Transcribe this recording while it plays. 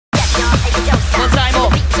One time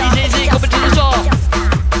more. CCC coming to the shore.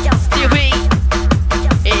 DP.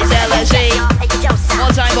 It's LSE.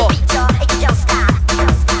 One time more.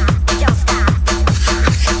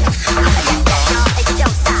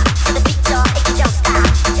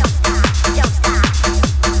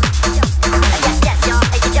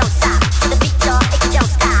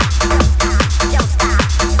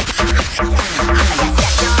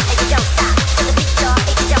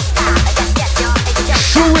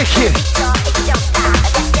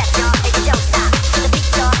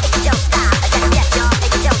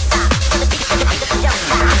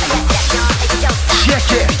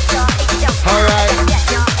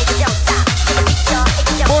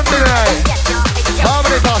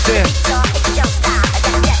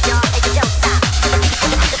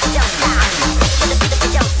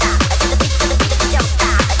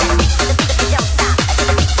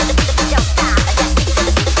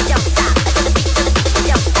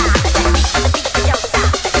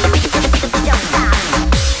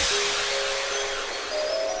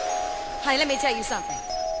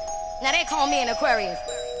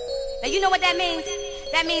 Now you know what that means?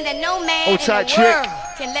 That means that no man in the world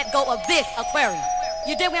can let go of this aquarium.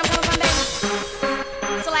 You dig where I'm coming from,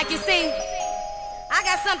 baby? So like you see, I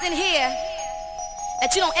got something here that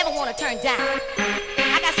you don't ever want to turn down.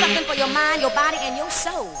 I got something for your mind, your body, and your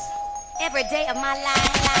soul. Every day of my life.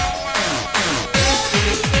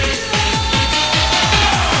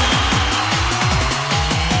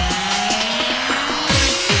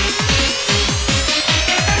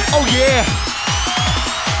 Oh yeah.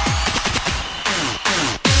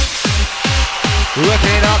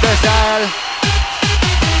 Working up the style.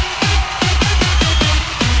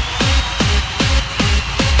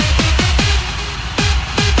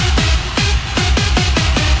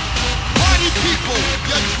 Party people,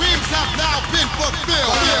 your dreams have now been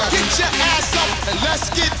fulfilled. Get your ass up and let's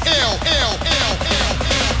get ill.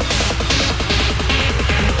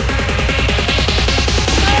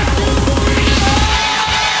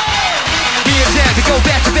 We go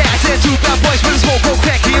back to back, 10 two bad boys with a smoke, go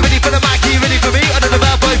crack. You ready for the mic, you ready for me? Under the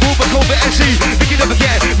bad boy, move a cover MC. Pick it up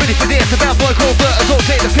again, ready for this. A bad boy covert, don't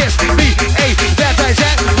take the piss. Me, A, bad guys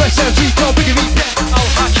at West 17, go bring me back.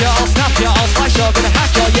 I'll hack ya, I'll snap ya, I'll slice ya. Gonna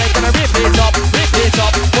hack ya, yeah, gonna rip it up.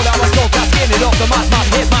 Pull out my smoke, I'll skin it up. The man,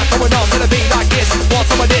 hit man, going on, gonna be like this. Want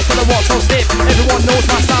some of this, and I want so stiff. Everyone knows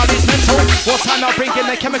my style is mental. What time I'll bring in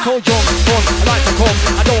the chemical young fun. I like to come,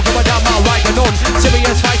 I don't give a damn, I'll ride the none.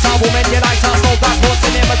 Serious fights, I will mend your lights, I'll slow back. Once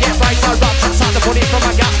they never get right, I rap, outside the bunny from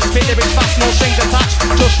my gap. Spin lyrics fast, no strings attached.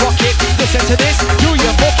 Just rock it, listen to this. Do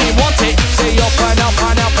you fucking want it? Say up and up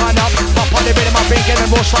and up and up. Pop on the rhythm, I'm bringing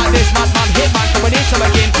and rush like this. Madman, hit man, coming into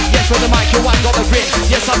again. Yes, with the mic, you ain't got the grip.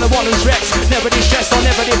 Yes, I'm the one who's wrecked. Never distressed or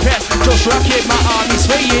never depressed. Just rock it, my army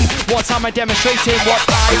swaying. One time I'm demonstrating what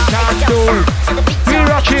I can do. We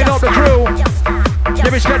rocking up the crew. Let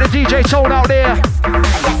me respect the DJ tone out there.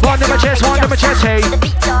 One in my chest, hey.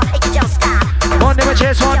 One in my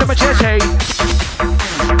chest, hey.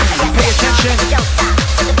 Pay attention.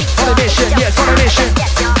 On a mission, yes, on a mission.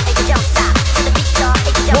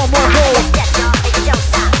 One more go.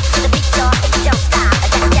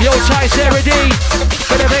 Yo, Ty, Sarah D.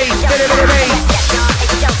 Bit of bass, bit of bass.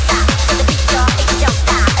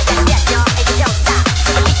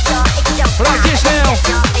 Like this now.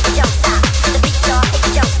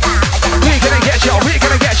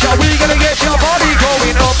 We're gonna get your body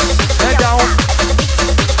going up and down,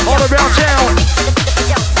 all around town.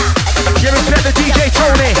 You respect the DJ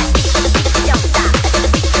Tony,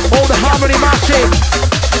 all the harmony massive.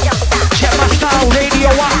 Check my style,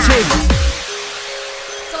 radioactive.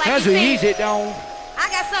 So like as we ease it down. I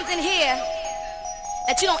got something here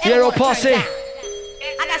that you don't ever want to turn down.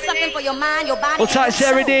 I got something for your mind, your body, and your soul.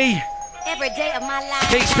 Every day of my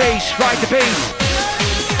life. Big space, ride the bass.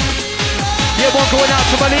 Yeah, one going out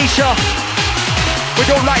to Malaysia. We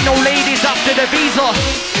don't like no ladies after the visa.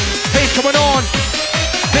 Bass coming on.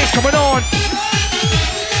 Bass coming on.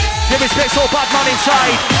 Yeah, respect all bad man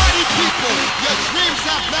inside. Party people, your dreams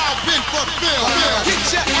have now been fulfilled.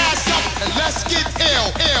 Get your ass up and let's get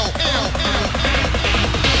ill.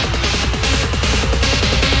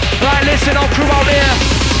 Right, listen, all crew out there.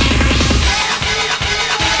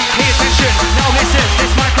 Pay attention, now listen,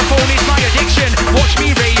 this microphone is my addiction. Watch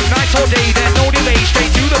me rave, night or day, there's no delay,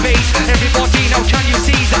 straight to the base. Everybody now can you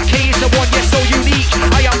see that K is the one, yes, so unique.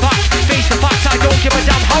 I am back, face the facts, I don't give a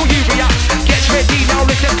damn how you react. Get ready, now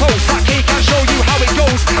listen close, that K can show you how it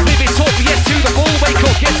goes. Live it up, yes to the full, wake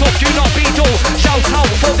up, get up, do not be dull. Shout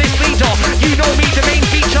out for this leader, you know me, the main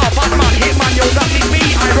feature. Bad man, hit man, yo, that is me,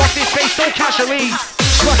 I rock this bass so casually.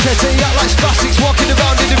 Smackheads, they act like spastics, walking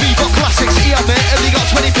around in the Reebok classics. Yeah, mate, and they got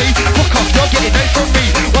 20p. Fuck off,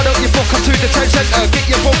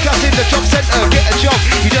 the job centre, get a job,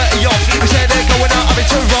 you dirty yob. You say they're going out